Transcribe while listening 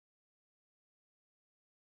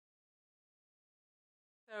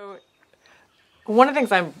So one of the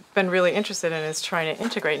things I've been really interested in is trying to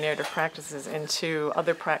integrate narrative practices into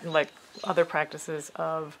other practices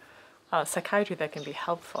of psychiatry that can be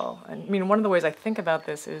helpful. And I mean, one of the ways I think about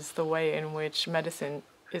this is the way in which medicine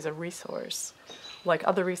is a resource. Like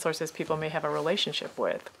other resources people may have a relationship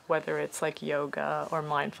with, whether it's like yoga or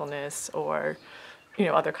mindfulness or,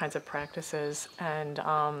 other kinds of practices. And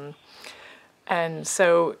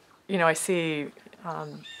so, I see,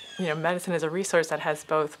 medicine is a resource that has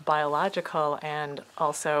both biological and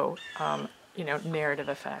also, narrative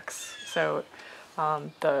effects. So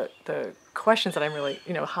the questions that I'm really,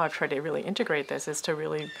 how I've tried to really integrate this is to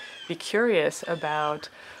really be curious about,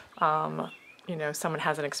 someone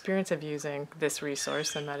has an experience of using this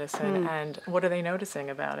resource in medicine, and what are they noticing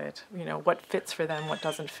about it? What fits for them, what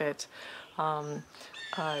doesn't fit? What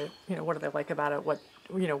do they like about it? What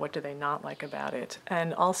do they not like about it?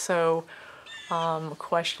 And also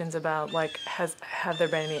questions about have there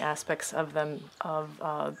been any aspects of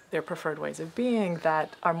their preferred ways of being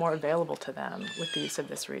that are more available to them with the use of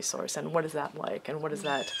this resource, and what is that like, and what does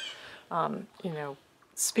that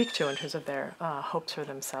speak to in terms of their hopes for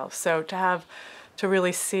themselves? So to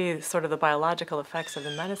really see sort of the biological effects of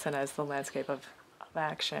the medicine as the landscape of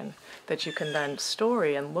action that you can then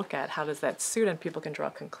story and look at, how does that suit, and people can draw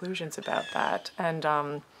conclusions about that. And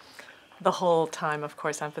the whole time, of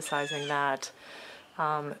course, emphasizing that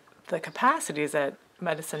the capacities that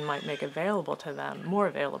medicine might make available to them, more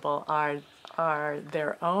available, are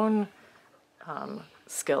their own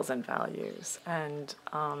skills and values. And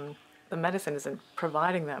the medicine isn't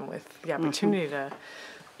providing them with the opportunity to,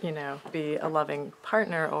 be a loving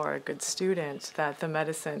partner or a good student, that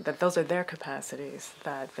those are their capacities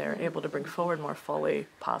that they're able to bring forward more fully,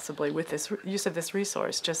 possibly, with this use of this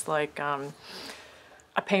resource, just like a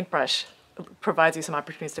paintbrush provides you some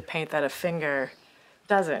opportunities to paint that a finger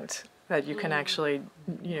doesn't, that you can actually,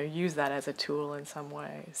 use that as a tool in some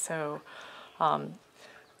way. So, and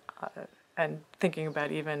thinking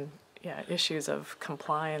about even, issues of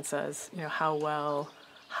compliance as, how well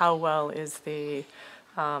is the,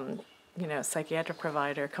 psychiatric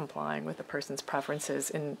provider complying with the person's preferences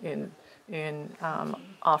in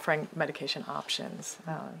offering medication options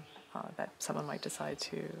that someone might decide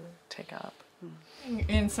to take up.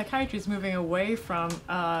 In psychiatry is moving away from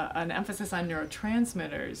an emphasis on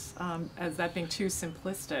neurotransmitters as that being too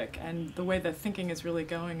simplistic, and the way the thinking is really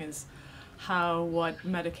going is how what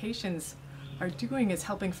medications are doing is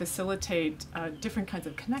helping facilitate different kinds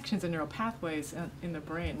of connections and neural pathways in the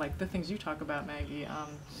brain, like the things you talk about, Maggie.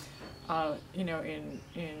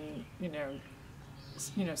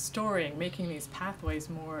 Storing, making these pathways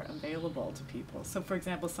more available to people. So, for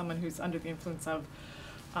example, someone who's under the influence of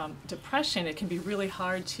depression, it can be really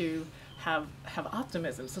hard to have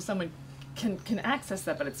optimism. So someone can access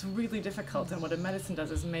that, but it's really difficult. And what a medicine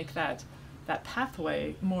does is make that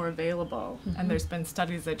pathway more available. And there's been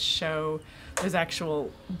studies that show there's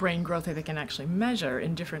actual brain growth that they can actually measure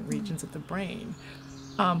in different regions of the brain.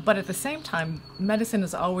 But at the same time, medicine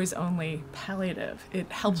is always only palliative.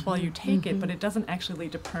 It helps while you take it, but it doesn't actually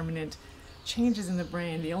lead to permanent changes in the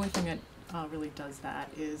brain. The only thing that really does that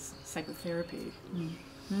is psychotherapy.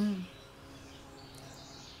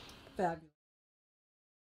 Fabulous.